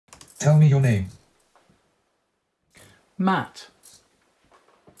Tell me your name. Matt.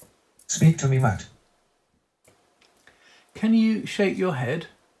 Speak to me, Matt. Can you shake your head?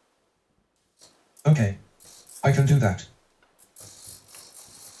 Okay, I can do that.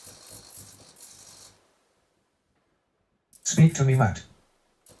 Speak to me, Matt.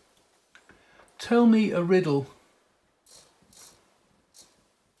 Tell me a riddle.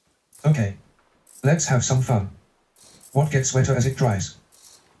 Okay, let's have some fun. What gets wetter as it dries?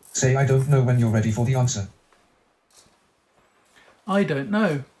 Say I don't know when you're ready for the answer. I don't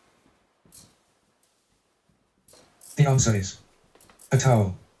know. The answer is a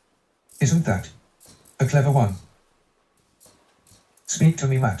towel. Isn't that a clever one? Speak to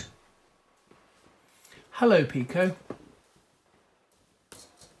me, Matt. Hello, Picoh.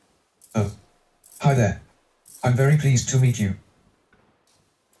 Oh, hi there. I'm very pleased to meet you.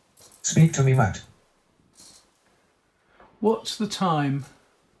 Speak to me, Matt. What's the time?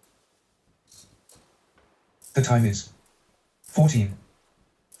 The time is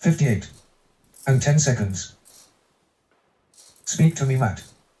 14:58 and 10 seconds. Speak to me, Matt.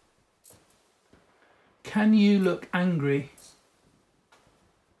 Can you look angry?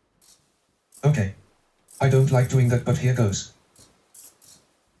 Okay. I don't like doing that, but here goes.